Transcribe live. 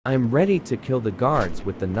I'm ready to kill the guards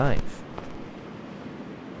with the knife.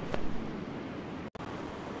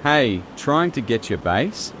 Hey, trying to get your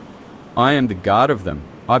base? I am the guard of them.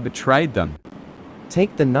 I betrayed them.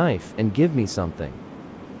 Take the knife and give me something.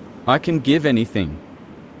 I can give anything.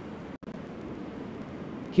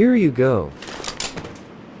 Here you go.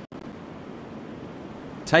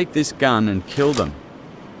 Take this gun and kill them.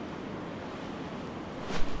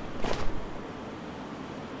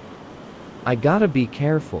 I gotta be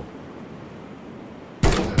careful.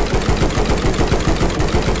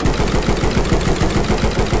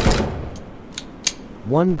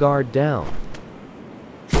 One guard down.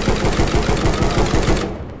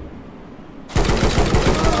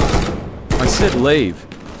 I said leave.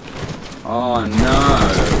 Oh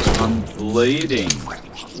no, I'm bleeding.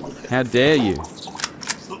 How dare you?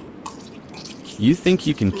 You think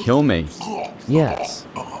you can kill me? Yes.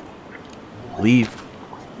 Leave.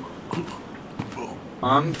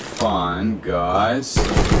 I'm fine, guys. No.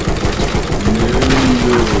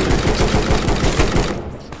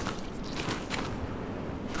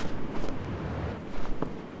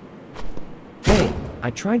 Hey, I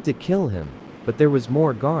tried to kill him, but there was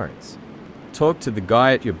more guards. Talk to the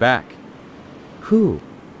guy at your back. Who?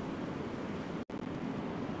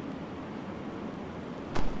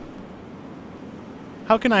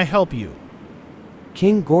 How can I help you?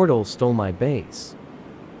 King Goredoll stole my base.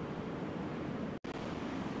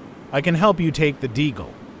 I can help you take the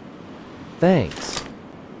deagle. Thanks.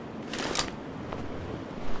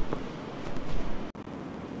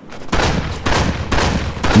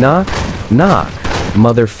 Knock, knock,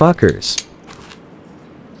 motherfuckers.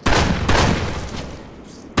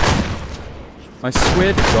 I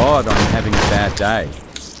swear to God I'm having a bad day.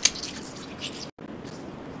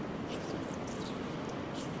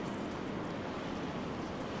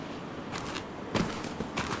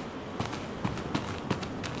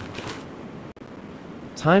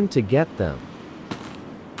 Time to get them.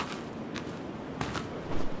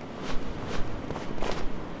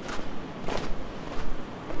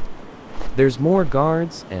 There's more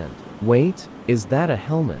guards and... Wait, is that a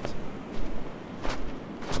helmet?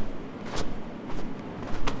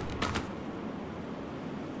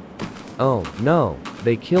 Oh, no,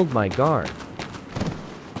 they killed my guard.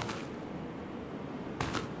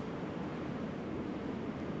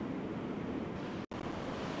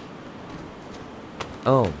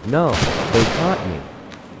 Oh, no, they caught me.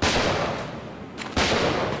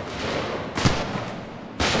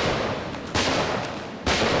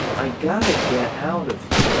 I gotta get out of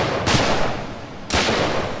here.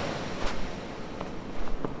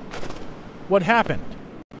 What happened?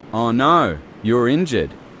 Oh no, you're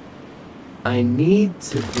injured. I need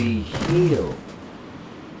to be healed.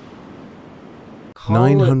 Call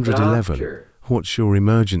a 911. doctor. What's your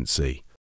emergency?